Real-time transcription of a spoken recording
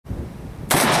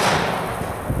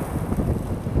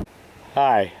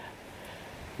Hi.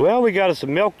 Well, we got us a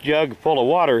milk jug full of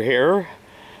water here,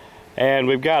 and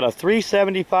we've got a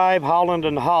 375 Holland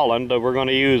 & Holland that we're going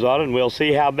to use on it, and we'll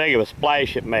see how big of a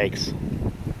splash it makes.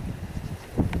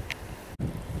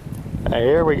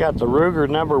 Here we got the Ruger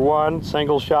No.1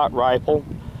 single shot rifle.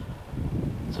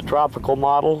 It's a tropical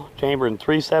model, chambered in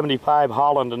 375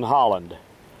 Holland & Holland.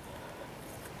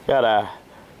 Got a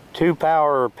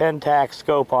 2-power Pentax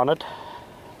scope on it.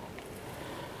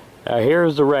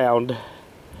 Here's the round.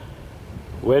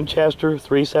 Winchester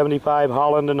 375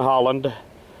 Holland & Holland,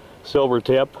 silver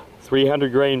tip,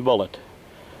 300 grain bullet.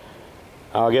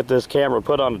 I'll get this camera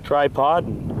put on a tripod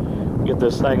and get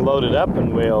this thing loaded up,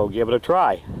 and we'll give it a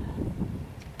try.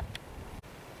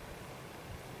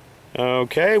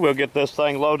 Okay, we'll get this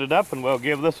thing loaded up and we'll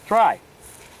give this a try.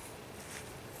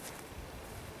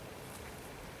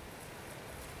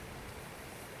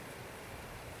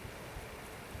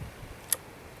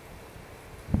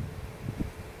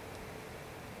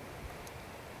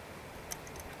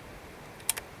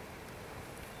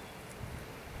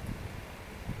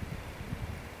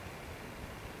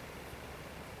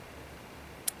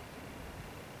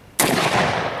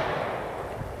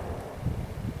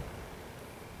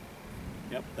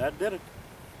 Yep, that did it.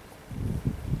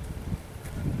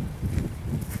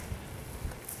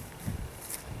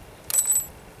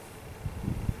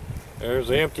 There's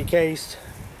the empty case.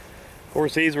 Of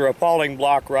course, these are a falling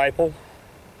block rifle.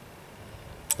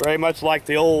 Very much like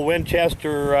the old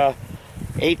Winchester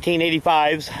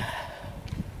 1885s.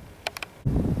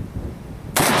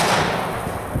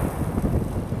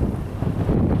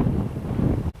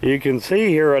 You can see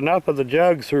here enough of the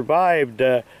jug survived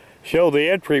to show the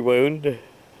entry wound,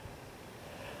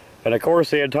 and of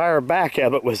course the entire back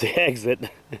of it was the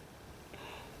exit.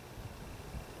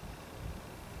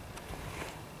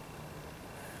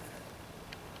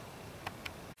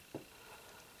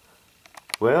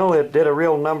 Well, it did a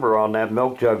real number on that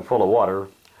milk jug full of water.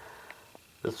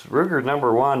 This Ruger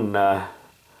No.1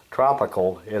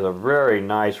 Tropical is a very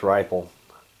nice rifle.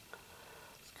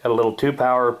 It's got a little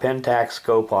 2-power Pentax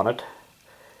scope on it.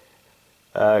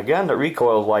 A gun that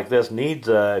recoils like this needs,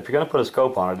 if you're going to put a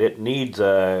scope on it, it needs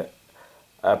a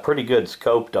pretty good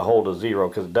scope to hold a zero,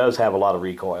 because it does have a lot of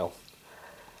recoil.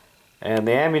 And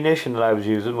the ammunition that I was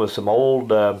using was some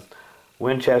old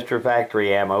Winchester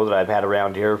factory ammo that I've had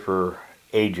around here for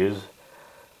ages.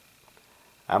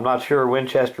 I'm not sure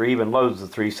Winchester even loads the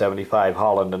 375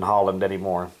 Holland & Holland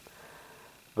anymore.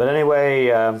 But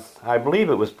anyway, I believe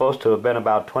it was supposed to have been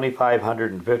about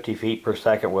 2,550 feet per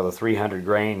second with a 300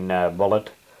 grain bullet.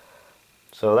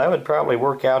 So that would probably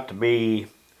work out to be,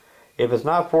 if it's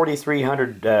not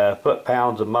 4,300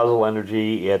 foot-pounds of muzzle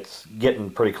energy, it's getting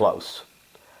pretty close.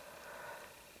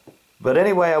 But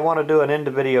anyway, I want to do an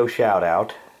end-of-video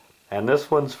shout-out, and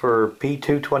this one's for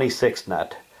P226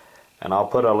 Nut. And I'll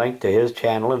put a link to his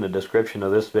channel in the description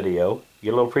of this video.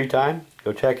 Get a little free time?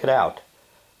 Go check it out.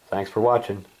 Thanks for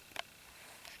watching.